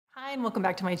Hi and welcome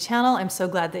back to my channel. I'm so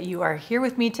glad that you are here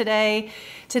with me today.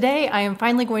 Today I am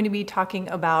finally going to be talking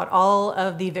about all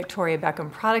of the Victoria Beckham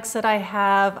products that I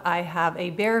have. I have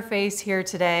a bare face here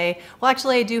today. Well,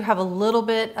 actually I do have a little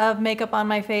bit of makeup on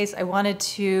my face. I wanted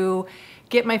to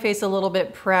get my face a little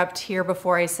bit prepped here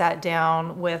before I sat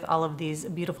down with all of these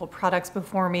beautiful products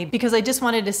before me, because I just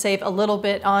wanted to save a little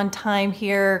bit on time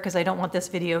here because I don't want this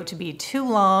video to be too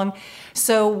long.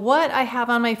 So what I have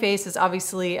on my face is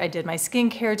obviously I did my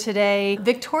skincare today.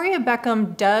 Victoria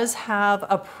Beckham does have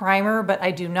a primer, but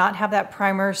I do not have that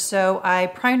primer. So I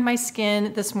primed my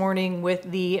skin this morning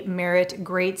with the Merit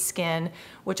Great Skin,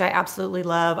 which I absolutely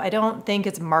love. I don't think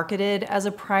it's marketed as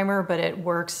a primer, but it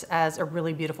works as a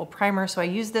really beautiful primer. So I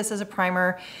use this as a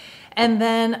primer. And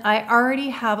then I already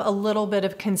have a little bit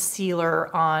of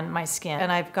concealer on my skin,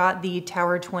 and I've got the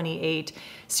Tower 28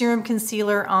 Serum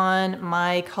Concealer on.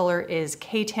 My color is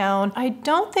K-Town. I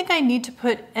don't think I need to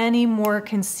put any more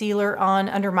concealer on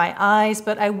under my eyes,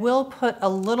 but I will put a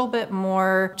little bit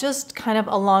more just kind of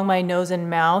along my nose and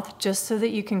mouth, just so that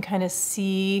you can kind of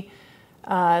see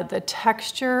the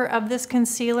texture of this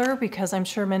concealer, because I'm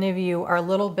sure many of you are a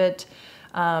little bit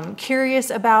curious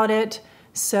about it.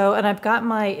 So, and I've got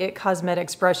my IT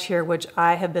Cosmetics brush here, which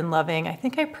I have been loving. I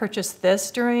think I purchased this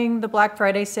during the Black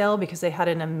Friday sale because they had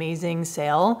an amazing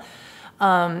sale.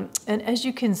 And as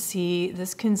you can see,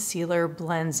 this concealer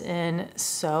blends in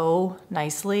so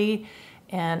nicely.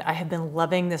 And I have been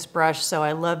loving this brush, so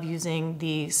I love using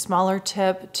the smaller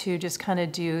tip to just kind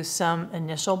of do some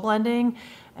initial blending.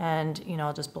 And, you know,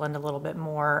 I'll just blend a little bit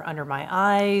more under my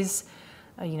eyes.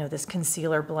 You know, this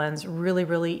concealer blends really,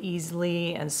 really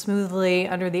easily and smoothly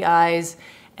under the eyes.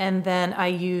 And then I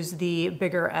use the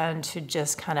bigger end to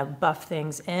just kind of buff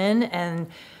things in. And,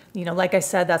 you know, like I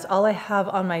said, that's all I have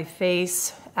on my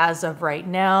face as of right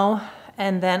now.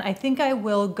 And then I think I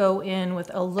will go in with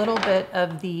a little bit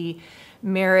of the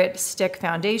Merit Stick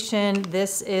Foundation.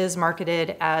 This is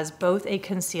marketed as both a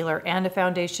concealer and a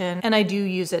foundation, and I do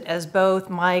use it as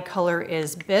both. My color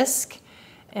is Bisque.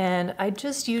 And I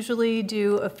just usually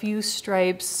do a few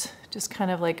stripes, just kind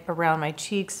of like around my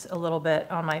cheeks, a little bit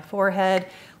on my forehead.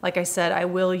 Like I said, I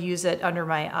will use it under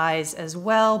my eyes as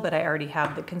well, but I already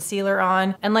have the concealer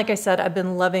on. And like I said, I've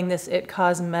been loving this IT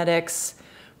Cosmetics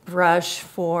brush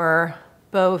for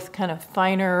both kind of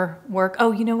finer work.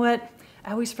 Oh, you know what?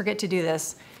 I always forget to do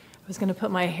this. I was gonna put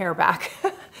my hair back.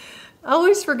 I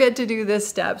always forget to do this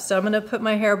step. So I'm gonna put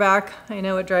my hair back. I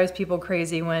know it drives people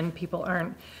crazy when people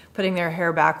aren't putting their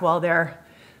hair back while they're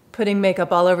putting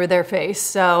makeup all over their face.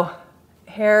 So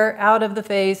hair out of the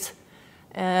face,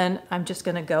 and I'm just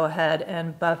gonna go ahead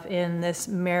and buff in this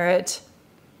Merit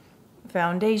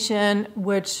foundation,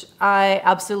 which I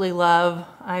absolutely love.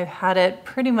 I've had it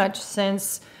pretty much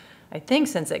since, I think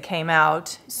since it came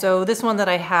out. So this one that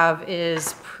I have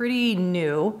is pretty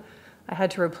new. I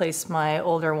had to replace my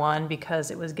older one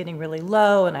because it was getting really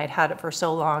low and I'd had it for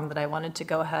so long that I wanted to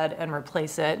go ahead and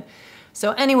replace it.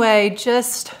 So anyway,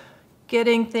 just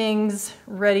getting things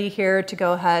ready here to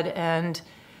go ahead and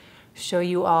show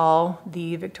you all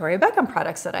the Victoria Beckham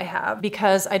products that I have,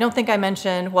 because I don't think I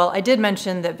mentioned, well, I did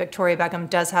mention that Victoria Beckham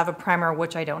does have a primer,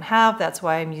 which I don't have. That's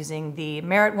why I'm using the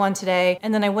Merit one today.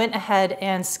 And then I went ahead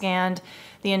and scanned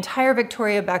the entire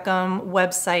Victoria Beckham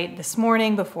website this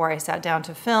morning before I sat down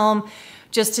to film,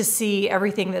 just to see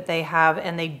everything that they have.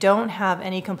 And they don't have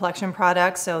any complexion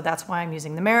products, so that's why I'm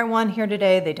using the Merit one here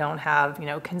today. They don't have, you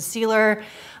know, concealer.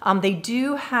 They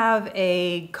do have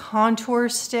a contour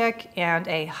stick and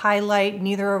a highlight,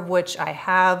 neither of which I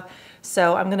have.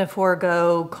 So I'm gonna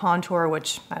forego contour,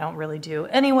 which I don't really do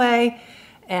anyway.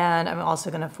 And I'm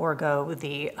also gonna forego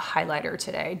the highlighter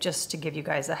today, just to give you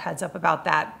guys a heads up about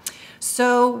that.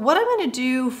 So what I'm gonna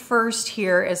do first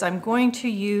here is I'm going to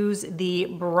use the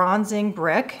bronzing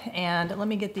brick, and let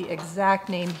me get the exact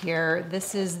name here.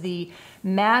 This is the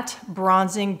matte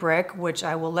bronzing brick, which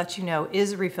I will let you know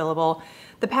is refillable.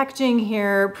 The packaging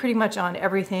here, pretty much on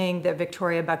everything that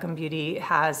Victoria Beckham Beauty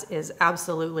has, is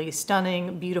absolutely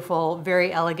stunning, beautiful,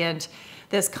 very elegant.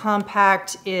 This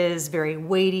compact is very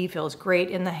weighty, feels great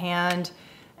in the hand,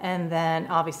 and then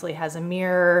obviously has a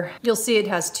mirror. You'll see it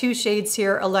has two shades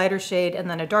here, a lighter shade and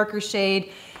then a darker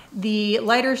shade. The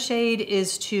lighter shade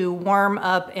is to warm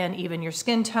up and even your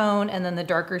skin tone, and then the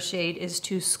darker shade is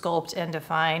to sculpt and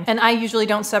define. And I usually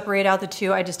don't separate out the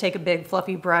two. I just take a big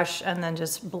fluffy brush and then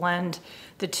just blend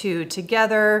the two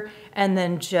together, and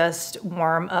then just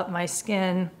warm up my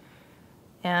skin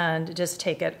and just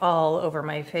take it all over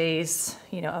my face,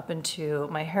 you know, up into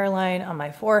my hairline, on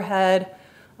my forehead,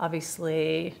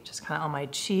 obviously just kind of on my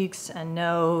cheeks and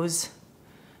nose,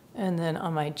 and then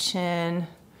on my chin.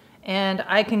 And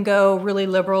I can go really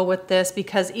liberal with this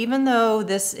because even though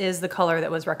this is the color that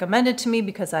was recommended to me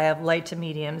because I have light to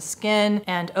medium skin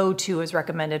and O2 is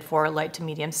recommended for light to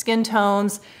medium skin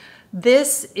tones,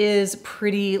 this is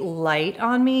pretty light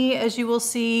on me, as you will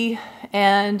see.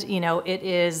 And you know, it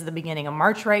is the beginning of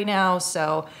March right now,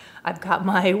 so I've got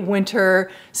my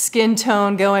winter skin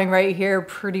tone going right here,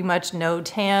 pretty much no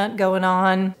tan going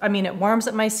on. I mean, it warms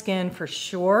up my skin for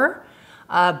sure,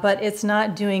 but it's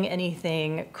not doing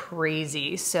anything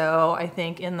crazy. So I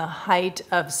think in the height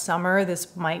of summer,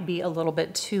 this might be a little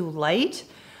bit too light.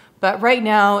 But right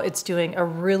now it's doing a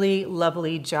really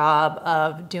lovely job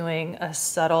of doing a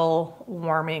subtle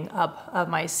warming up of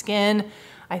my skin.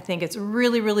 I think it's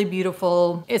really, really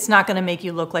beautiful. It's not gonna make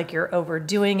you look like you're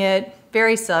overdoing it.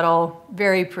 Very subtle,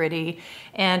 very pretty.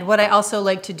 And what I also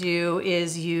like to do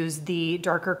is use the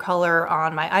darker color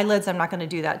on my eyelids. I'm not gonna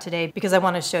do that today because I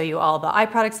wanna show you all the eye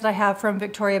products that I have from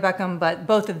Victoria Beckham, but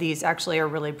both of these actually are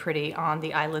really pretty on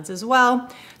the eyelids as well.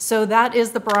 So that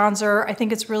is the bronzer. I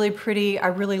think it's really pretty. I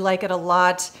really like it a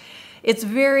lot. It's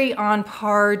very on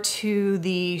par to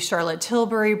the Charlotte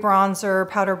Tilbury bronzer,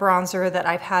 powder bronzer that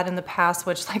I've had in the past,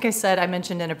 which like I said, I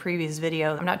mentioned in a previous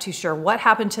video. I'm not too sure what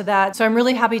happened to that. So I'm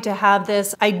really happy to have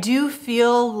this. I do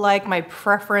feel like my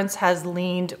preference has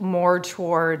leaned more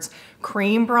towards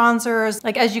cream bronzers.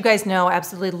 Like, as you guys know, I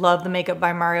absolutely love the Makeup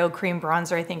by Mario cream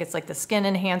bronzer. I think it's like the skin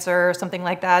enhancer or something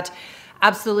like that.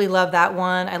 Absolutely love that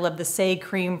one. I love the Say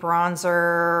cream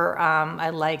bronzer. I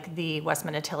like the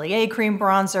Westman Atelier cream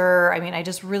bronzer. I mean, I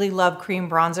just really love cream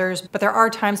bronzers, but there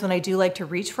are times when I do like to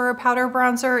reach for a powder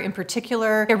bronzer. In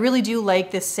particular, I really do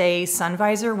like the Say Sun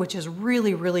Visor, which is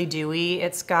really, really dewy.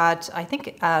 It's got, I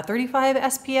think, 35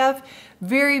 SPF.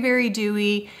 Very, very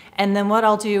dewy. And then what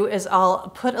I'll do is I'll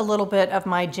put a little bit of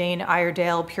my Jane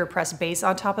Iredale Pure Press base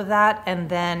on top of that. And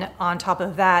then on top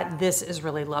of that, this is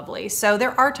really lovely. So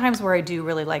there are times where I do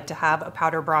really like to have a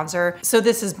powder bronzer. So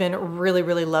this has been really,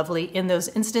 really lovely in those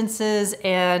instances.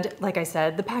 And like I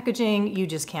said, the packaging, you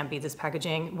just can't beat this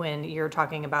packaging when you're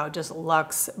talking about just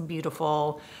luxe,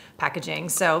 beautiful packaging.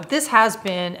 So this has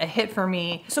been a hit for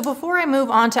me. So before I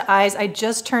move on to eyes, I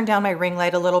just turned down my ring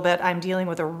light a little bit. I'm dealing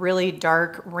with a really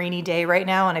dark, rainy day right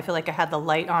now, and I feel like I had the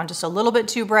light on just a little bit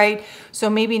too bright.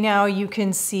 So maybe now you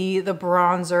can see the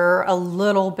bronzer a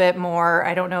little bit more.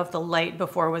 I don't know if the light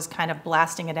before was kind of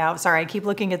blasting it out. Sorry, I keep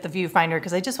looking at the viewfinder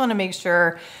because I just want to make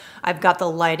sure I've got the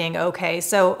lighting okay.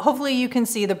 So hopefully you can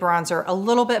see the bronzer a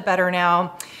little bit better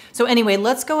now. So anyway,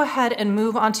 let's go ahead and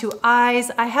move on to eyes.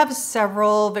 I have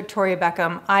several Victoria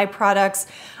Beckham eye products.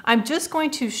 I'm just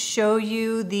going to show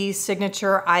you the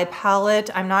signature eye palette.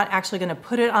 I'm not actually going to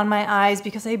put it on my eyes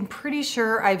because I'm pretty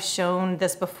sure I've shown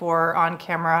this before on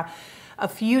camera a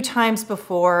few times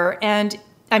before. And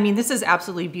I mean, this is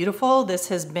absolutely beautiful. This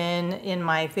has been in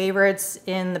my favorites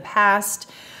in the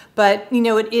past. But you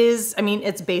know, it is, I mean,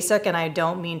 it's basic, and I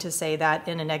don't mean to say that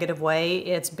in a negative way.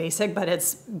 It's basic, but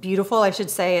it's beautiful, I should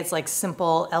say. It's like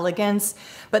simple elegance.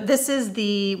 But this is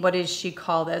the, what does she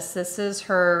call this? This is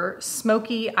her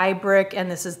smoky eye brick,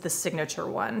 and this is the signature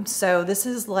one. So this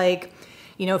is like,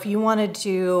 you know, if you want to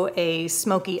do a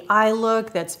smoky eye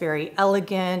look that's very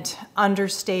elegant,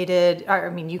 understated, I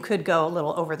mean, you could go a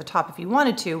little over the top if you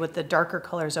wanted to with the darker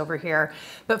colors over here.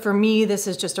 But for me, this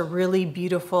is just a really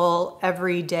beautiful,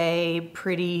 everyday,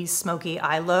 pretty, smoky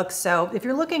eye look. So if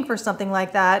you're looking for something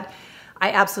like that,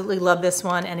 I absolutely love this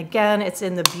one. And again, it's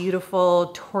in the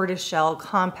beautiful tortoiseshell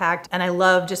compact. And I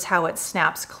love just how it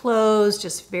snaps closed,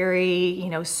 just very, you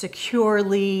know,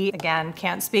 securely. Again,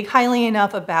 can't speak highly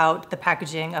enough about the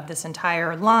packaging of this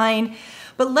entire line.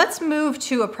 But let's move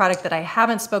to a product that I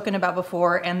haven't spoken about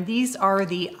before. And these are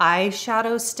the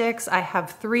eyeshadow sticks. I have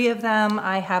 3 of them.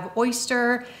 I have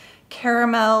Oyster,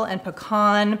 Caramel, and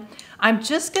Pecan. I'm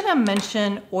just gonna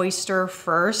mention Oyster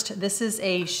first. This is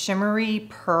a shimmery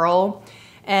pearl,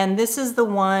 and this is the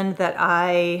one that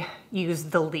I use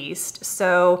the least.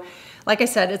 So, like I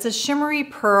said, it's a shimmery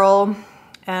pearl,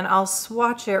 and I'll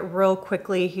swatch it real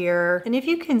quickly here. And if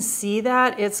you can see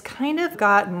that, it's kind of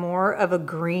got more of a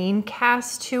green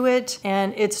cast to it,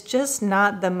 and it's just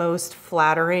not the most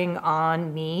flattering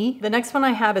on me. The next one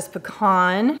I have is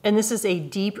Pecan, and this is a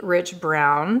deep, rich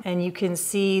brown. And you can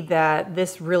see that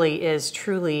this really is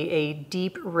truly a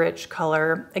deep, rich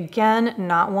color. Again,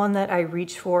 not one that I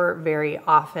reach for very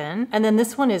often. And then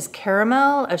this one is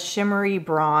Caramel, a shimmery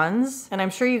bronze. And I'm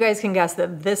sure you guys can guess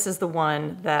that this is the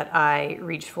one that I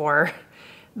reach for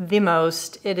the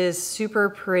most. It is super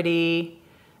pretty,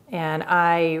 And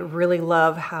I really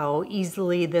love how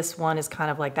easily this one is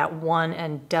kind of like that one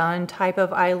and done type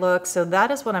of eye look. So that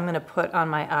is what I'm gonna put on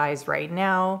my eyes right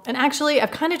now. And actually,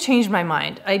 I've kind of changed my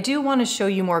mind. I do wanna show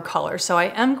you more color. So I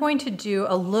am going to do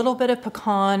a little bit of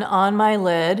pecan on my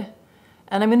lid,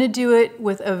 and I'm gonna do it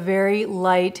with a very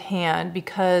light hand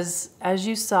because as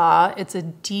you saw, it's a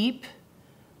deep,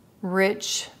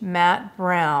 rich, matte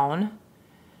brown.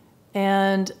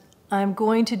 And I'm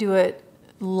going to do it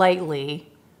lightly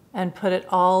and put it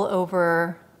all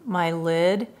over my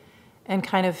lid and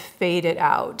kind of fade it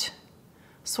out.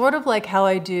 Sort of like how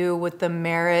I do with the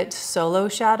Merit Solo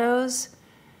Shadows.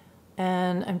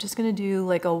 And I'm just gonna do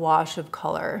like a wash of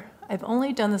color. I've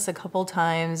only done this a couple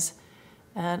times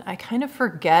and I kind of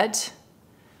forget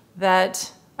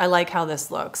that I like how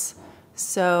this looks.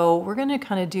 So we're gonna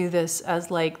kind of do this as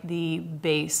like the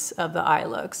base of the eye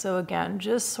look. So again,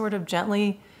 just sort of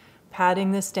gently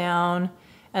patting this down.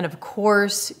 And of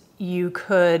course, you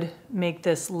could make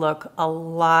this look a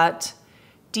lot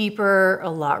deeper, a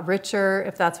lot richer,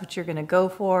 if that's what you're gonna go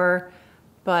for.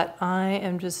 But I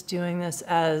am just doing this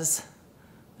as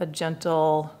a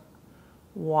gentle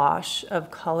wash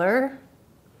of color.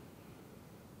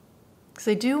 Because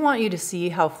I do want you to see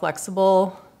how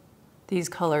flexible these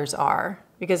colors are.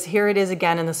 Because here it is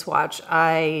again in the swatch.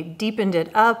 I deepened it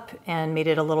up and made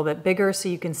it a little bit bigger so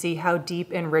you can see how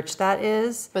deep and rich that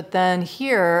is. But then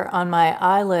here on my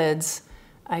eyelids,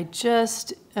 I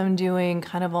just am doing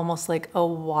kind of almost like a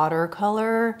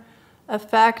watercolor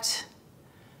effect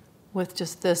with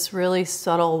just this really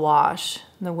subtle wash,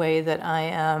 the way that I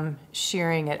am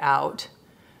shearing it out.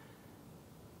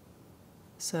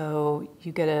 So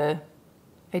you get an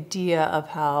idea of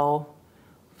how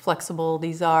flexible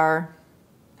these are,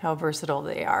 how versatile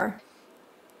they are.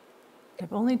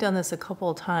 I've only done this a couple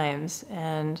of times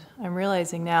and I'm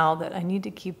realizing now that I need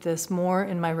to keep this more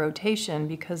in my rotation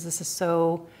because this is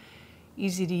so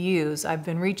easy to use. I've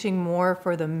been reaching more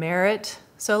for the Merit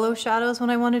Solo Shadows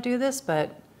when I want to do this,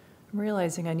 but I'm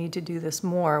realizing I need to do this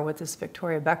more with this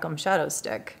Victoria Beckham shadow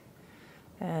stick.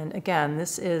 And again,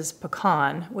 this is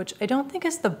Pecan, which I don't think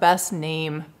is the best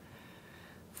name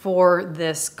for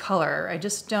this color. I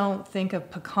just don't think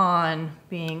of pecan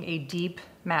being a deep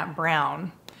matte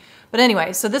brown. But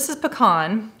anyway, so this is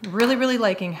Pecan. Really, really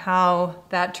liking how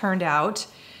that turned out.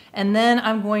 And then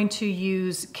I'm going to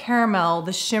use Caramel,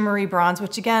 the shimmery bronze,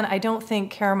 which again, I don't think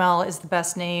Caramel is the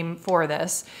best name for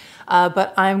this,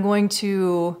 but I'm going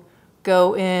to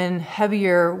go in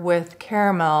heavier with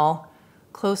Caramel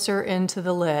closer into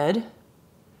the lid.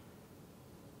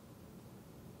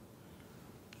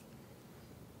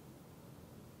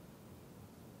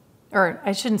 Or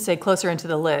I shouldn't say closer into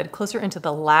the lid, closer into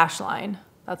the lash line.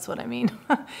 That's what I mean.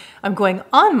 I'm going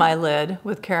on my lid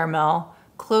with Caramel,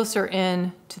 closer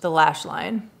in to the lash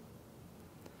line.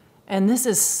 And this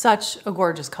is such a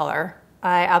gorgeous color.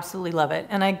 I absolutely love it.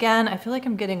 And again, I feel like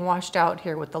I'm getting washed out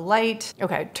here with the light.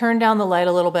 Okay, turn down the light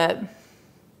a little bit.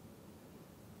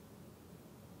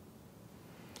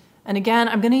 And again,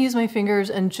 I'm gonna use my fingers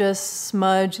and just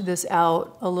smudge this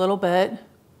out a little bit,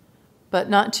 but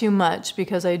not too much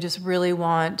because I just really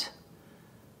want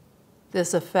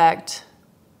this effect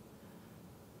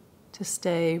to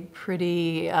stay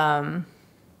pretty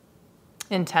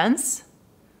intense.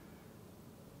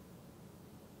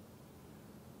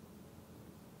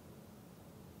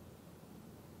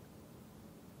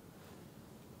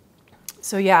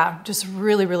 So yeah, just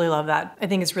really, really love that. I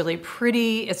think it's really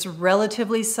pretty. It's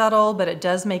relatively subtle, but it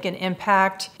does make an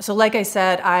impact. So like I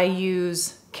said, I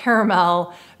use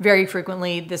Caramel very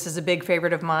frequently. This is a big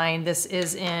favorite of mine. This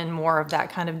is in more of that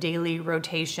kind of daily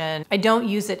rotation. I don't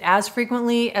use it as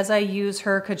frequently as I use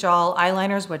her Kajal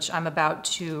eyeliners, which I'm about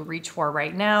to reach for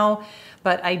right now,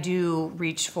 but I do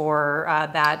reach for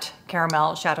that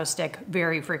Caramel shadow stick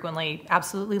very frequently.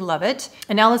 Absolutely love it.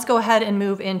 And now let's go ahead and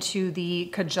move into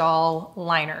the Kajal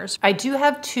liners. I do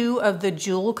have two of the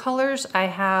jewel colors. I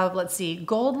have, let's see,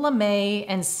 Gold Lame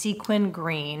and Sequin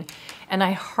Green. And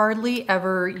I hardly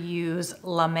ever use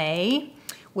Lame,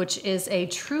 which is a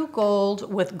true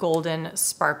gold with golden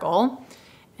sparkle.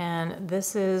 And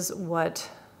this is what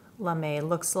Lame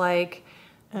looks like.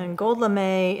 And Gold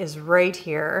Lame is right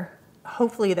here.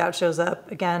 Hopefully that shows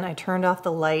up. Again, I turned off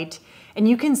the light and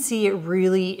you can see it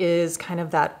really is kind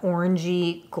of that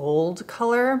orangey gold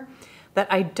color that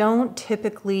I don't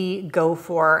typically go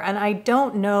for. And I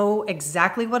don't know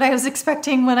exactly what I was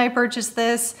expecting when I purchased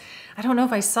this. I don't know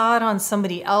if I saw it on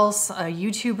somebody else, a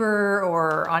YouTuber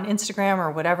or on Instagram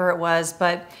or whatever it was,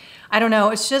 but I don't know,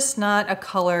 it's just not a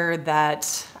color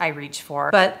that I reach for.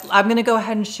 But I'm gonna go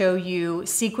ahead and show you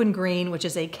Sequin Green, which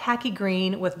is a khaki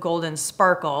green with golden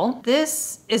sparkle.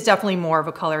 This is definitely more of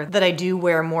a color that I do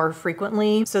wear more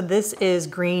frequently. So this is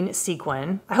Green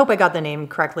Sequin. I hope I got the name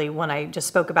correctly when I just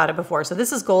spoke about it before. So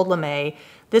this is Gold Lame.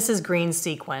 This is Green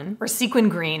Sequin, or Sequin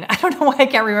Green. I don't know why I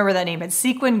can't remember that name. It's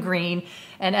Sequin Green.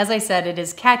 And as I said, it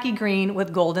is khaki green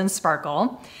with golden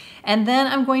sparkle. And then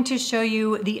I'm going to show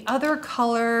you the other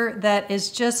color that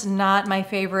is just not my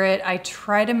favorite. I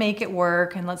try to make it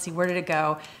work, and let's see, where did it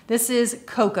go? This is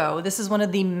Cocoa. This is one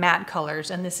of the matte colors,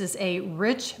 and this is a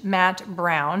rich matte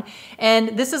brown. And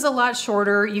this is a lot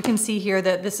shorter. You can see here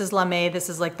that this is Lame, this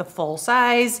is like the full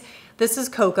size. This is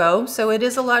Cocoa, so it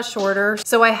is a lot shorter.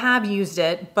 So I have used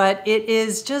it, but it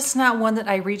is just not one that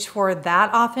I reach for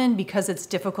that often because it's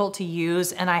difficult to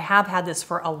use, and I have had this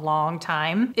for a long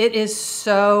time. It is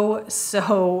so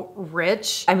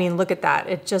rich. I mean, look at that.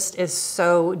 It just is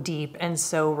so deep and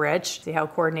so rich. See how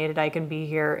coordinated I can be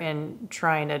here in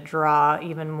trying to draw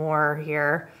even more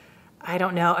here. I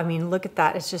don't know, I mean, look at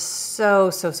that. It's just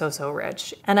so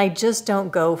rich. And I just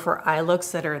don't go for eye looks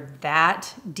that are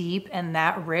that deep and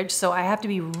that rich. So I have to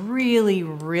be really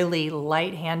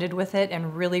light-handed with it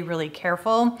and really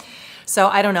careful. So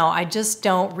I don't know, I just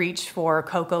don't reach for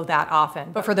Cocoa that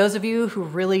often. But for those of you who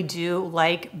really do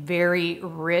like very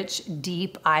rich,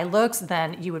 deep eye looks,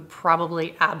 then you would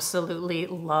probably absolutely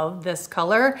love this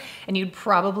color. And you'd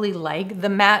probably like the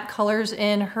matte colors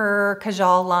in her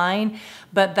Kajal line.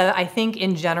 But I think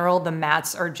in general, the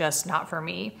mattes are just not for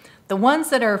me. The ones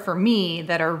that are for me,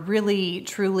 that are really,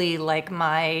 truly like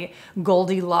my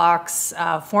Goldilocks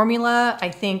formula, I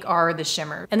think are the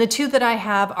shimmer. And the two that I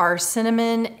have are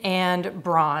Cinnamon and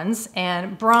Bronze.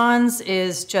 And Bronze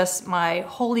is just my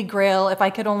holy grail. If I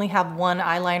could only have one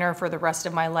eyeliner for the rest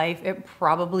of my life, it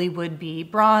probably would be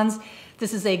Bronze.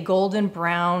 This is a golden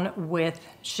brown with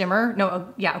shimmer.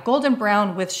 No, yeah, golden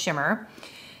brown with shimmer.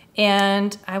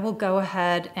 And I will go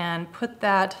ahead and put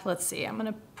that, let's see, I'm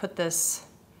gonna put this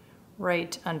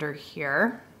right under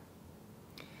here.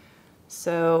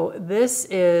 So this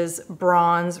is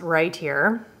Bronze right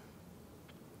here.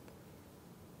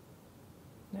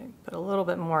 Put a little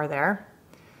bit more there.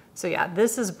 So yeah,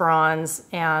 this is Bronze,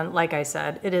 and like I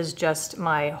said, it is just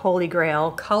my holy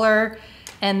grail color.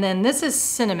 And then this is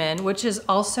Cinnamon, which is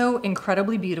also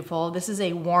incredibly beautiful. This is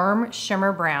a warm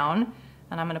shimmer brown,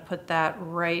 and I'm gonna put that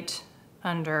right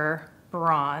under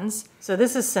Bronze. So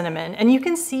this is Cinnamon, and you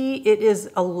can see it is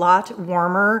a lot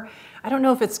warmer. I don't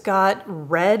know if it's got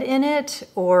red in it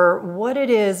or what it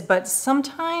is, but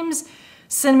sometimes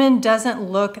Cinnamon doesn't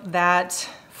look that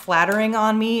flattering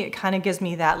on me. It kind of gives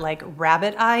me that like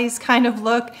rabbit eyes kind of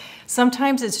look.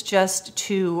 Sometimes it's just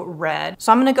too red.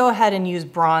 So I'm gonna go ahead and use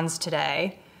Bronze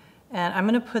today, and I'm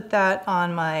gonna put that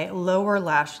on my lower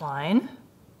lash line.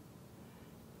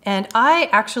 And I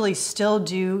actually still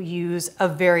do use a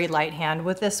very light hand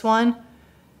with this one.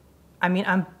 I mean,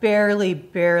 I'm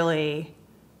barely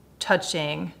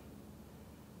touching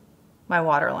my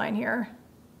waterline here.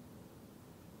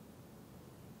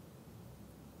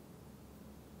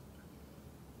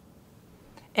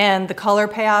 And the color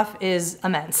payoff is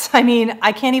immense. I mean,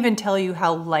 I can't even tell you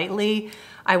how lightly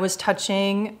I was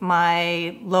touching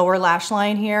my lower lash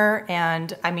line here,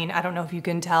 and I mean, I don't know if you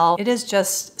can tell. It is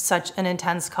just such an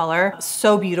intense color.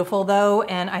 So beautiful though,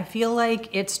 and I feel like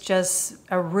it's just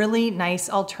a really nice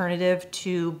alternative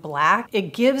to black.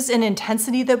 It gives an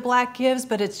intensity that black gives,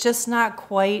 but it's just not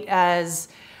quite as,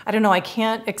 I don't know, I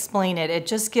can't explain it. It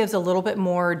just gives a little bit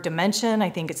more dimension. I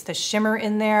think it's the shimmer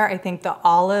in there. I think the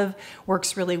olive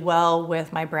works really well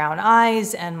with my brown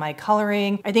eyes and my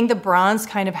coloring. I think the Bronze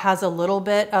kind of has a little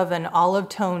bit of an olive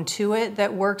tone to it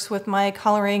that works with my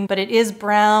coloring, but it is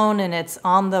brown and it's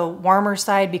on the warmer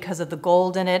side because of the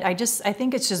gold in it. I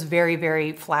think it's just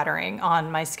very flattering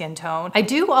on my skin tone. I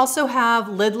do also have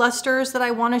lid lusters that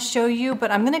I want to show you, but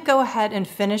I'm gonna go ahead and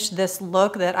finish this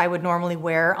look that I would normally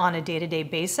wear on a day-to-day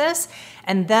basis.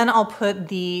 And then I'll put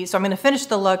so I'm gonna finish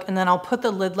the look and then I'll put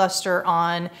the lid luster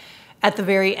on at the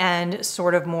very end,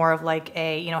 sort of more of like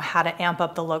a, you know, how to amp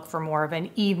up the look for more of an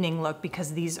evening look,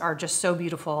 because these are just so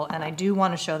beautiful and I do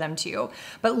wanna show them to you.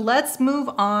 But let's move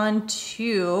on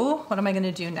to, what am I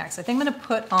gonna do next? I think I'm gonna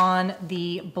put on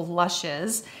the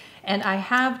blushes. And I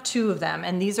have two of them,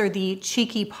 and these are the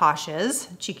Cheeky Posh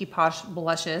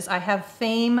blushes. I have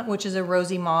Fame, which is a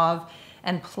rosy mauve,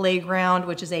 and Playground,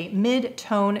 which is a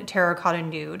mid-tone terracotta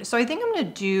nude. So I think I'm gonna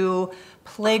do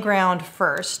Playground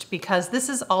first, because this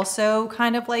is also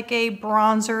kind of like a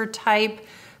bronzer type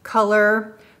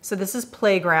color. So this is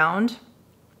Playground,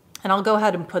 and I'll go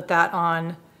ahead and put that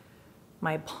on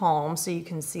my palm so you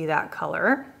can see that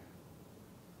color.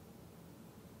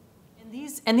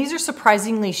 These are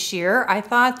surprisingly sheer. I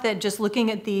thought that just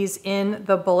looking at these in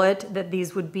the bullet that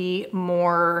these would be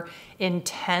more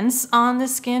intense on the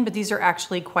skin, but these are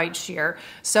actually quite sheer.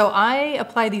 So I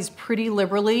apply these pretty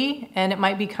liberally, and it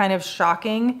might be kind of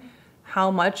shocking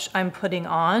how much I'm putting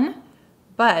on,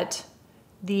 but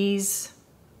these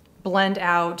blend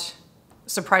out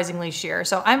surprisingly sheer.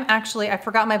 So I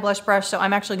forgot my blush brush, so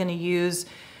I'm actually gonna use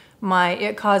my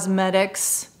It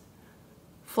Cosmetics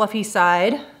Fluffy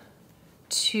Side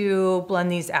to blend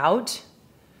these out.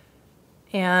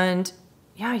 And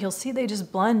yeah, you'll see they just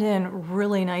blend in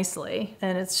really nicely.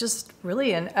 And it's just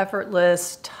really an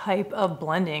effortless type of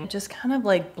blending. It just kind of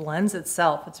like blends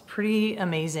itself. It's pretty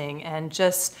amazing. And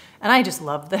I just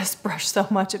love this brush so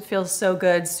much. It feels so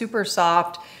good, super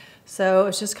soft. So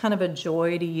it's just kind of a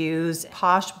joy to use.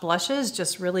 Posh blushes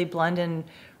just really blend in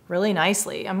really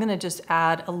nicely. I'm gonna just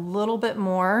add a little bit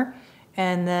more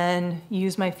and then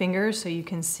use my fingers so you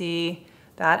can see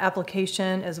that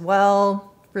application as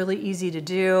well. Really easy to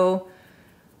do.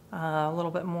 A little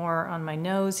bit more on my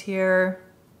nose here.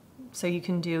 So you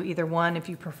can do either one if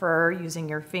you prefer using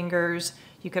your fingers.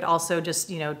 You could also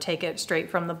just, take it straight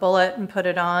from the bullet and put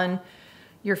it on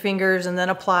your fingers and then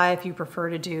apply if you prefer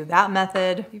to do that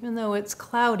method. Even though it's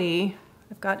cloudy,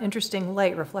 I've got interesting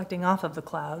light reflecting off of the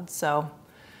clouds, so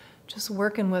just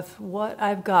working with what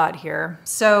I've got here.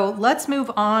 So let's move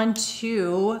on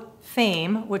to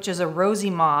Fame, which is a rosy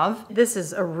mauve. This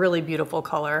is a really beautiful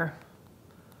color.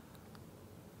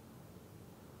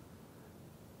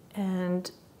 And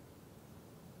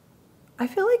I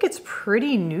feel like it's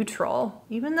pretty neutral.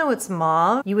 Even though it's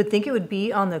mauve, you would think it would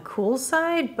be on the cool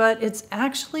side, but it's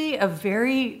actually a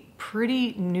very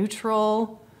pretty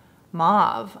neutral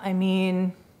mauve. I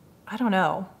mean, I don't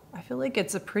know. I feel like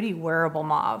it's a pretty wearable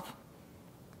mauve.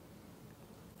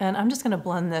 And I'm just gonna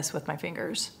blend this with my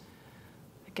fingers.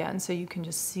 Again, so you can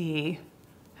just see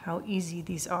how easy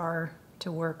these are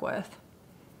to work with.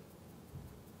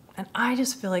 And I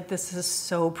just feel like this is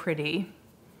so pretty.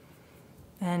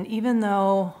 And even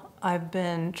though I've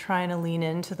been trying to lean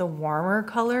into the warmer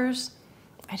colors,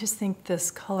 I just think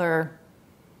this color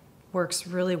works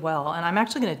really well. And I'm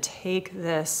actually gonna take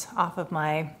this off of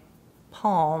my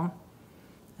palm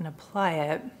and apply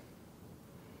it.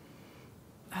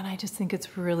 And I just think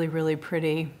it's really, really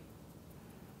pretty.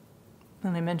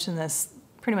 And I mention this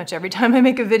pretty much every time I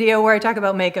make a video where I talk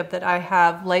about makeup, that I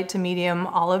have light to medium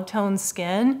olive tone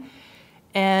skin.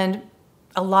 And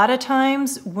a lot of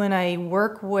times when I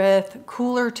work with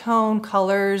cooler tone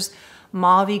colors,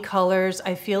 mauve-y colors,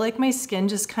 I feel like my skin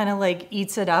just kind of like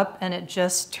eats it up and it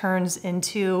just turns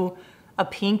into a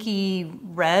pinky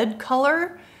red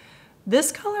color.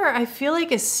 This color I feel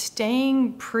like is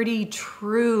staying pretty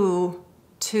true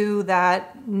to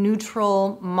that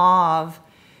neutral mauve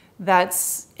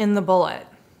that's in the bullet.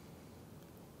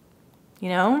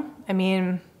 I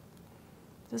mean,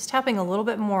 just tapping a little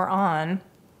bit more on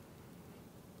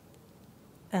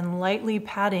and lightly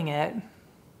patting it.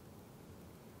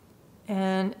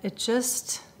 And it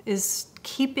just is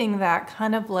keeping that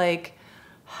kind of like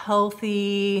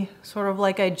healthy, sort of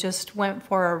like I just went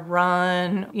for a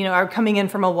run, or coming in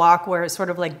from a walk where it's sort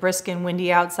of like brisk and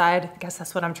windy outside. I guess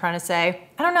that's what I'm trying to say.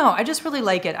 I don't know, I just really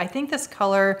like it. I think this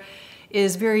color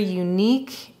is very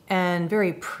unique and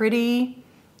very pretty.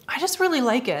 I just really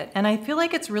like it. And I feel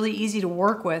like it's really easy to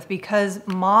work with because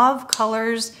mauve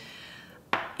colors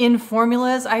in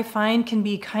formulas I find can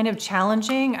be kind of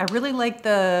challenging. I really like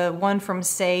the one from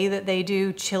Say that they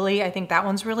do, Chili. I think that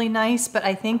one's really nice, but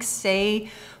I think Say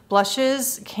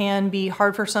blushes can be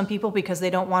hard for some people because they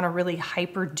don't want a really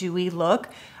hyper dewy look.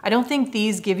 I don't think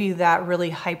these give you that really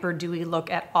hyper dewy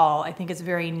look at all. I think it's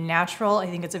very natural. I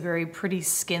think it's a very pretty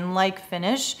skin-like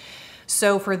finish.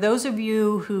 So for those of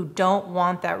you who don't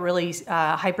want that really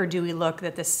hyper dewy look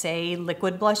that the Say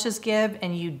liquid blushes give,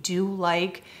 and you do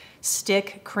like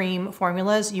stick cream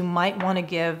formulas, you might want to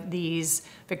give these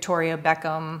Victoria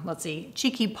Beckham, let's see,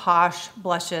 Cheeky Posh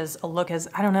blushes a look. As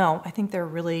I don't know, I think they're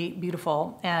really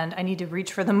beautiful and I need to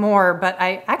reach for them more, but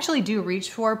I actually do reach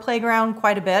for Playground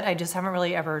quite a bit. I just haven't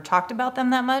really ever talked about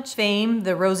them that much. Fame,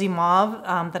 the rosy mauve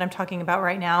that I'm talking about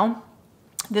right now,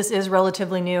 this is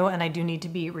relatively new and I do need to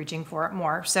be reaching for it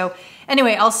more. So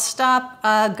anyway, I'll stop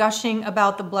gushing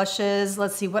about the blushes.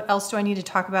 Let's see, what else do I need to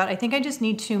talk about? I think I just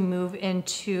need to move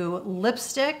into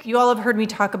lipstick. You all have heard me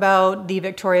talk about the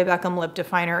Victoria Beckham Lip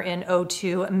Definer in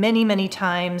 02 many, many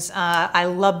times. I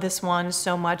love this one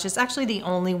so much. It's actually the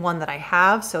only one that I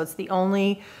have, so it's the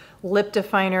only lip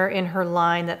definer in her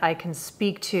line that I can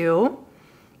speak to.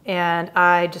 And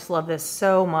I just love this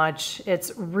so much.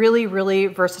 It's really, really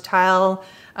versatile.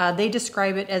 They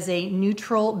describe it as a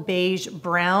neutral beige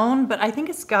brown, but I think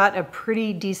it's got a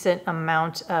pretty decent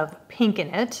amount of pink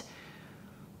in it.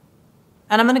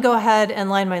 And I'm gonna go ahead and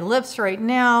line my lips right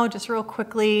now, just real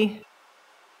quickly.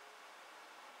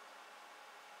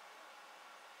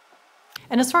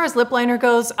 And as far as lip liner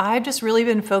goes, I've just really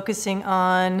been focusing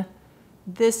on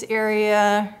this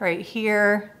area right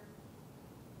here.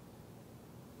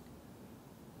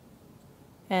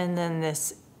 And then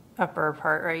this upper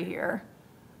part right here.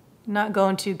 Not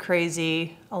going too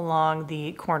crazy along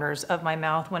the corners of my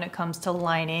mouth when it comes to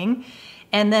lining.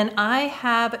 And then I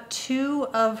have two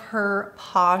of her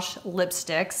Posh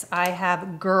lipsticks. I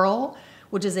have Girl,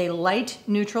 which is a light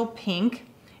neutral pink,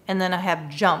 and then I have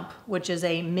Jump, which is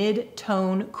a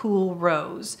mid-tone cool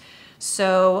rose.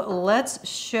 So let's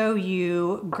show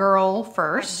you Girl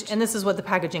first. And this is what the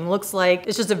packaging looks like.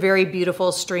 It's just a very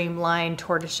beautiful streamlined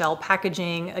tortoiseshell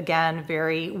packaging. Again,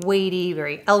 very weighty,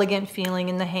 very elegant feeling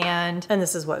in the hand. And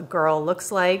this is what Girl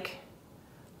looks like.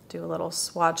 Do a little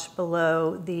swatch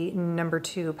below the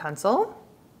 #2 pencil.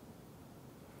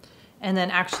 And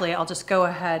then actually I'll just go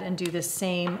ahead and do the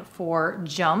same for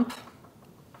Jump.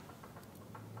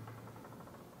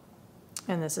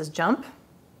 And this is Jump.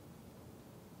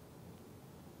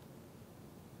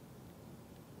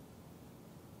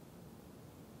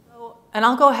 And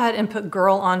I'll go ahead and put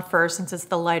Girl on first since it's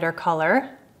the lighter color.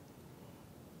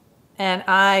 And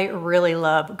I really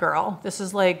love Girl. This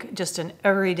is like just an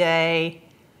everyday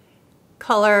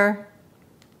color.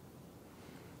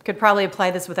 Could probably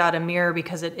apply this without a mirror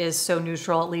because it is so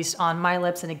neutral, at least on my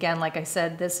lips. And again, like I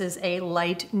said, this is a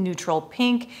light neutral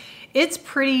pink. It's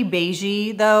pretty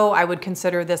beigey though. I would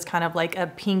consider this kind of like a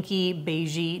pinky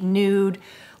beigey nude.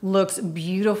 Looks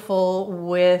beautiful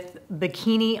with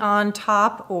bikini on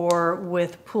top or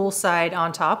with poolside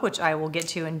on top, which I will get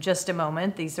to in just a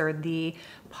moment. These are the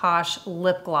Posh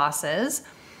lip glosses.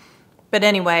 But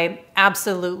anyway,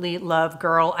 absolutely love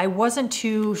Girl. I wasn't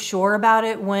too sure about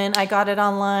it when I got it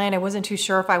online. I wasn't too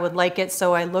sure if I would like it,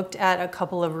 so I looked at a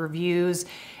couple of reviews,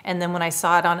 and then when I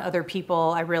saw it on other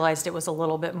people, I realized it was a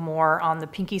little bit more on the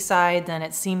pinky side than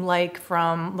it seemed like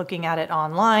from looking at it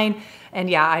online. And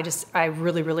yeah, I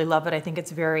really, really love it. I think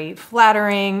it's very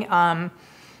flattering.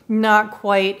 Not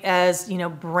quite as, you know,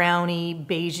 browny,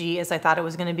 beigey as I thought it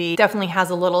was gonna be. Definitely has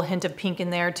a little hint of pink in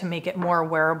there to make it more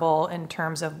wearable in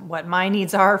terms of what my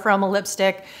needs are from a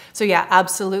lipstick. So yeah,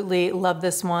 absolutely love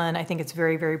this one. I think it's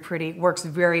very, very pretty. Works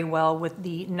very well with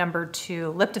the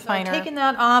 #2 lip definer. So taking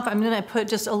that off, I'm gonna put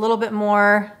just a little bit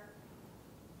more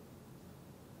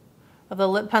of the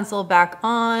lip pencil back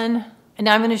on. And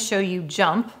now I'm gonna show you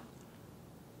Jump.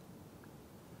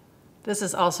 This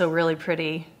is also really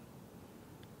pretty.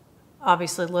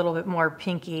 Obviously a little bit more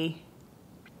pinky.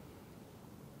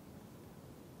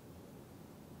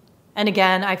 And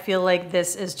again, I feel like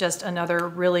this is just another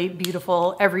really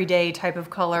beautiful everyday type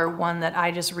of color, one that I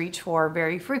just reach for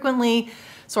very frequently,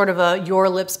 sort of a your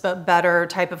lips but better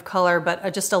type of color,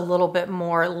 but just a little bit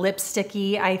more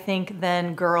lipsticky, I think,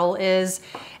 than Girl is.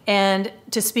 And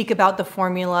to speak about the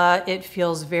formula, it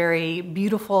feels very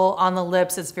beautiful on the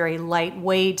lips. It's very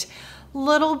lightweight.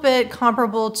 Little bit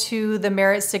comparable to the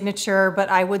Merit Signature, but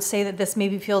I would say that this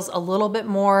maybe feels a little bit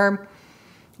more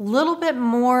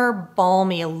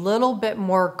balmy, a little bit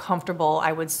more comfortable,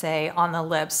 I would say, on the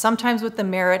lips. Sometimes with the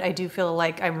Merit, I do feel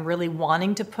like I'm really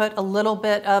wanting to put a little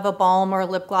bit of a balm or a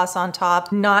lip gloss on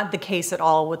top. Not the case at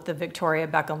all with the Victoria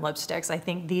Beckham lipsticks. I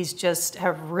think these just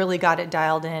have really got it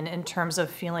dialed in terms of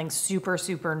feeling super,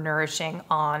 super nourishing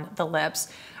on the lips.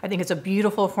 I think it's a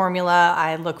beautiful formula.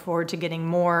 I look forward to getting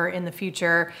more in the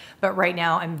future, but right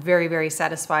now I'm very, very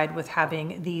satisfied with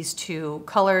having these two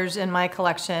colors in my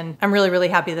collection. I'm really, really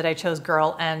happy that I chose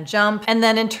Girl and Jump. And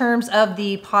then in terms of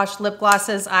the Posh lip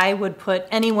glosses, I would put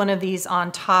any one of these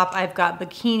on top. I've got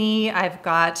Bikini, I've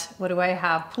got, what do I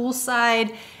have?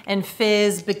 Poolside and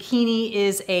Fizz. Bikini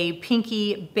is a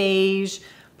pinky beige.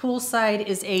 Poolside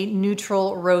is a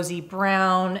neutral rosy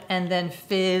brown, and then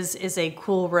Fizz is a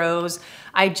cool rose.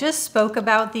 I just spoke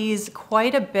about these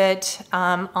quite a bit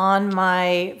on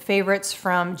my favorites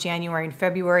from January and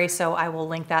February, so I will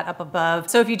link that up above.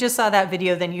 So if you just saw that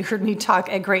video, then you heard me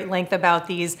talk at great length about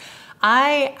these.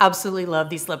 I absolutely love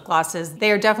these lip glosses.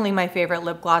 They are definitely my favorite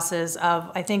lip glosses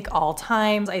of, I think, all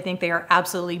times. I think they are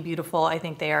absolutely beautiful. I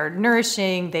think they are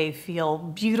nourishing. They feel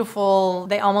beautiful.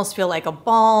 They almost feel like a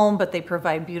balm, but they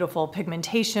provide beautiful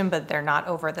pigmentation, but they're not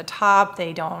over the top.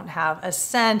 They don't have a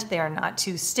scent. They are not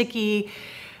too sticky.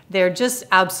 They're just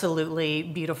absolutely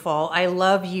beautiful. I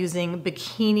love using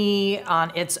bikini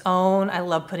on its own. I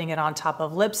love putting it on top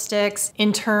of lipsticks.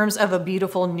 In terms of a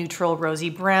beautiful neutral rosy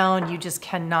brown, you just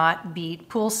cannot beat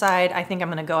Poolside. I think I'm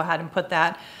gonna go ahead and put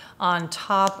that on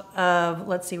top of,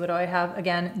 let's see, what do I have?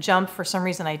 Again, Jump. For some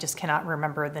reason, I just cannot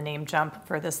remember the name Jump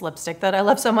for this lipstick that I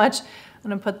love so much. I'm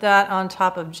gonna put that on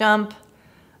top of Jump.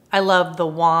 I love the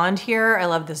wand here. I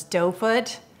love this doe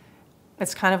foot.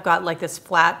 It's kind of got like this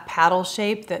flat paddle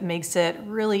shape that makes it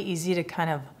really easy to kind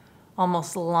of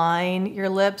almost line your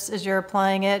lips as you're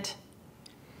applying it.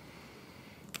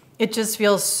 It just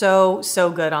feels so,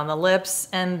 so good on the lips.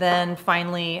 And then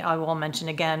finally, I will mention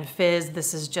again, Fizz.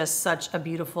 This is just such a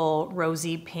beautiful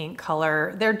rosy pink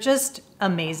color. They're just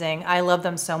amazing. I love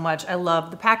them so much. I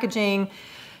love the packaging.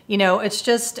 You know, it's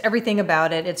just everything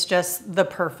about it. It's just the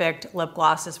perfect lip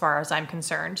gloss as far as I'm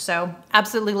concerned. So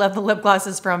absolutely love the lip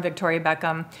glosses from Victoria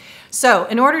Beckham. So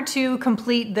in order to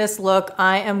complete this look,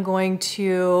 I am going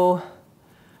to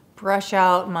brush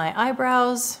out my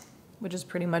eyebrows, which is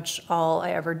pretty much all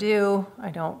I ever do. I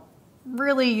don't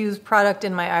really use product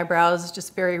in my eyebrows,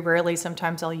 just very rarely.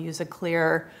 Sometimes I'll use a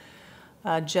clear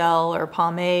gel or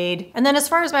pomade. And then as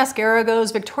far as mascara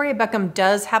goes, Victoria Beckham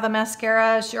does have a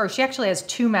mascara, or she actually has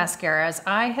two mascaras.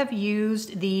 I have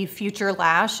used the Future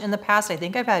Lash in the past. I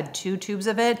think I've had 2 tubes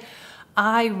of it.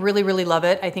 I really, really love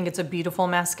it. I think it's a beautiful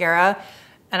mascara.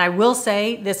 And I will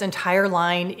say this entire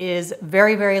line is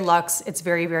very, very luxe. It's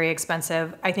very, very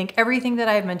expensive. I think everything that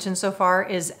I've mentioned so far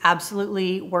is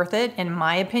absolutely worth it, in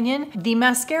my opinion. The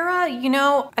mascara, you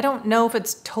know, I don't know if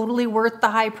it's totally worth the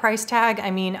high price tag. I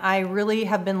mean, I really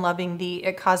have been loving the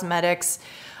IT Cosmetics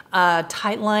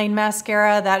Tight Line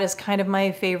mascara. That is kind of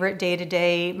my favorite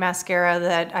day-to-day mascara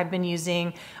that I've been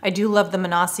using. I do love the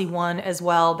Manassi one as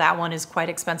well. That one is quite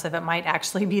expensive. It might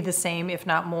actually be the same, if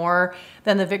not more,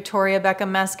 than the Victoria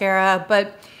Beckham mascara.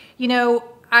 But, you know,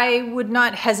 I would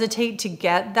not hesitate to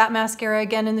get that mascara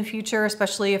again in the future,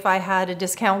 especially if I had a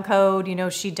discount code. You know,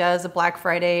 she does a Black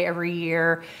Friday every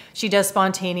year. She does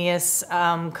spontaneous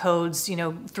codes, you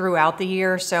know, throughout the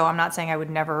year. So I'm not saying I would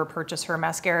never purchase her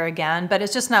mascara again, but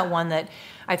it's just not one that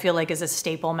I feel like is a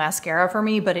staple mascara for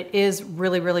me, but it is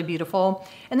really, really beautiful.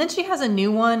 And then she has a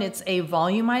new one. It's a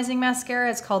volumizing mascara.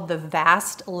 It's called the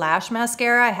Vast Lash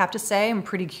Mascara. I have to say, I'm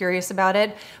pretty curious about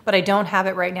it, but I don't have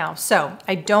it right now. So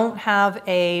I don't have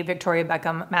a Victoria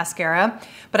Beckham mascara,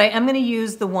 but I am gonna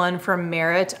use the one from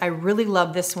Merit. I really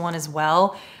love this one as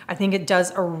well. I think it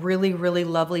does a really, really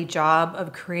lovely job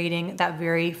of creating that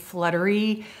very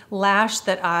fluttery lash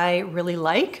that I really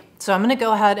like. So I'm gonna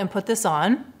go ahead and put this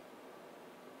on.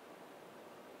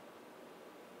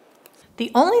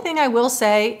 The only thing I will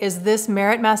say is this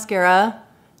Merit mascara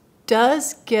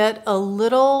does get a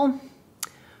little,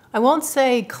 I won't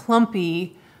say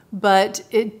clumpy, but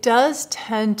it does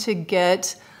tend to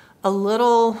get a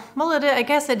little, well, I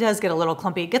guess it does get a little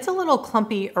clumpy. It gets a little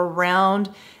clumpy around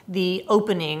the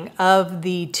opening of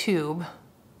the tube.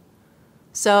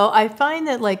 So I find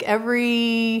that like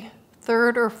every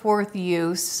 3rd or 4th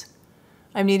use,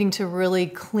 I'm needing to really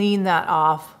clean that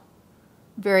off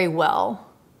very well.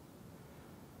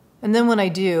 And then when I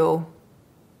do,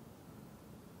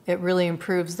 it really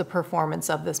improves the performance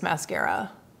of this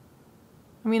mascara.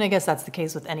 I mean, I guess that's the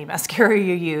case with any mascara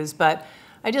you use, but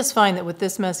I just find that with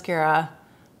this mascara,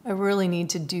 I really need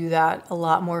to do that a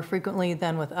lot more frequently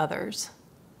than with others.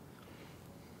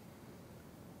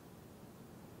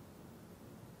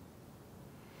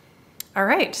 All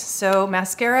right, so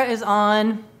mascara is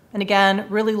on. And again,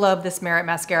 really love this Merit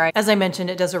mascara. As I mentioned,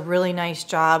 it does a really nice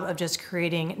job of just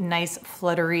creating nice,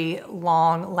 fluttery,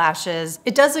 long lashes.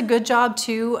 It does a good job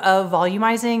too of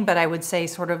volumizing, but I would say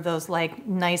sort of those like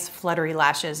nice, fluttery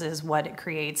lashes is what it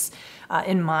creates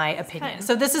in my opinion.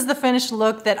 So this is the finished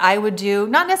look that I would do,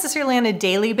 not necessarily on a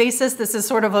daily basis. This is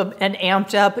sort of an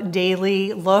amped up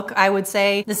daily look, I would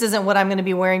say. This isn't what I'm gonna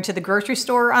be wearing to the grocery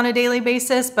store on a daily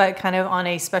basis, but kind of on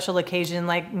a special occasion,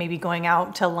 like maybe going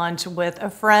out to lunch with a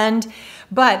friend.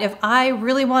 But if I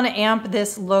really wanna amp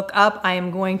this look up, I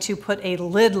am going to put a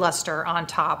lid luster on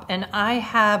top. And I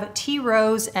have Tea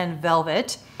Rose and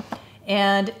Velvet.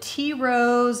 And Tea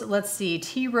Rose, let's see,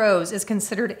 Tea Rose is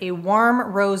considered a warm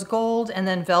rose gold, and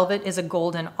then Velvet is a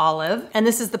golden olive. And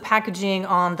this is the packaging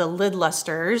on the lid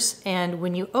lusters. And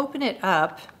when you open it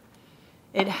up,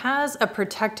 it has a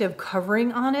protective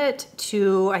covering on it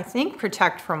to, I think,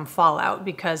 protect from fallout,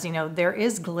 because, you know, there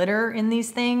is glitter in these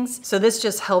things. So this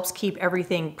just helps keep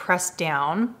everything pressed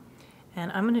down.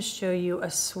 And I'm gonna show you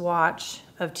a swatch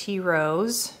of Tea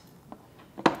Rose.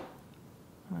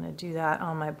 I'm gonna do that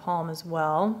on my palm as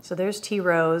well. So there's Tea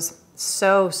Rose,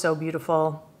 so, so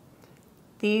beautiful.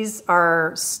 These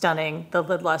are stunning. The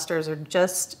lid lusters are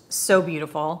just so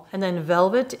beautiful. And then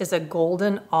Velvet is a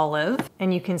golden olive,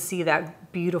 and you can see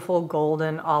that beautiful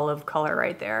golden olive color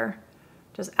right there.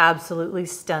 Just absolutely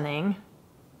stunning.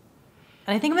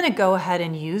 And I think I'm gonna go ahead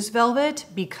and use Velvet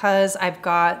because I've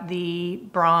got the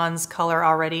bronze color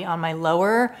already on my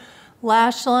lower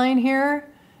lash line here.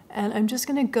 And I'm just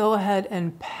gonna go ahead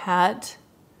and pat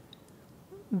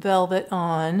Velvet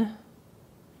on.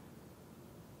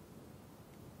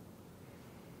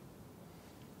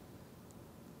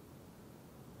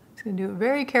 Just gonna do it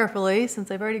very carefully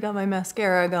since I've already got my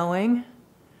mascara going.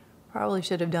 Probably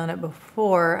should have done it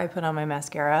before I put on my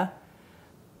mascara,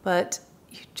 but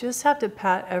you just have to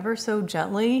pat ever so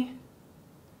gently.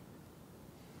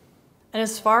 And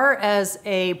as far as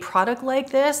a product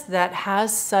like this that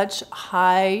has such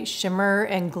high shimmer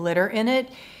and glitter in it,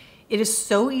 it is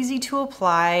so easy to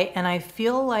apply, and I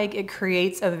feel like it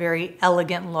creates a very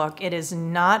elegant look. It is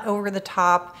not over the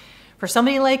top. For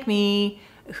somebody like me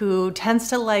who tends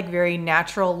to like very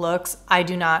natural looks, I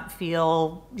do not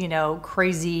feel, you know,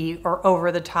 crazy or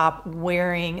over the top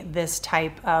wearing this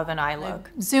type of an eye look.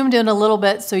 I've zoomed in a little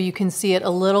bit so you can see it a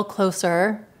little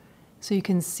closer. So you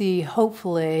can see,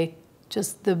 hopefully,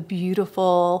 just the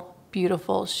beautiful,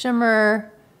 beautiful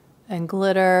shimmer and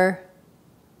glitter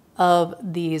of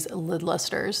these lid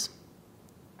lusters.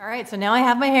 All right, so now I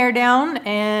have my hair down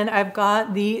and I've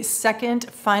got the second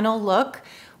final look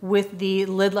with the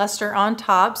lid luster on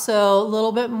top. So a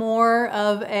little bit more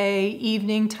of a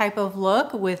evening type of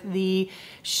look with the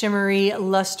shimmery,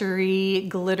 lustery,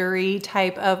 glittery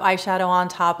type of eyeshadow on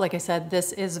top. Like I said,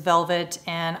 this is Velvet,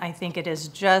 and I think it is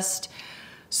just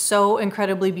so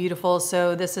incredibly beautiful.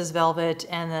 So this is Velvet,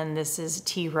 and then this is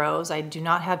Tea Rose. I do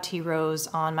not have Tea Rose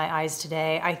on my eyes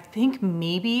today. I think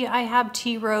maybe I have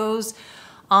Tea Rose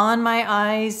on my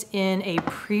eyes in a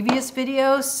previous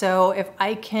video. So if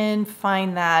I can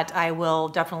find that, I will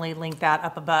definitely link that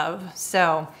up above.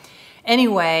 So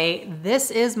anyway, this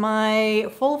is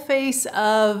my full face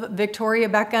of Victoria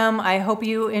Beckham. I hope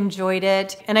you enjoyed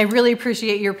it. And I really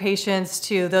appreciate your patience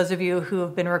to those of you who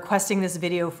have been requesting this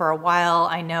video for a while.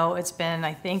 I know it's been,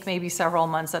 I think, maybe several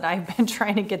months that I've been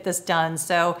trying to get this done.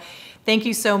 So thank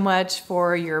you so much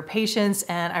for your patience,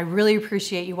 and I really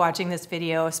appreciate you watching this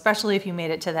video, especially if you made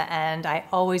it to the end. I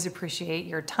always appreciate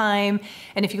your time.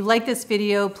 And if you like this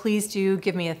video, please do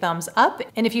give me a thumbs up.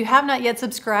 And if you have not yet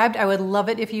subscribed, I would love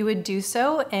it if you would do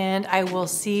so, and I will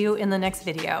see you in the next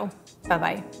video.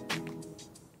 Bye-bye.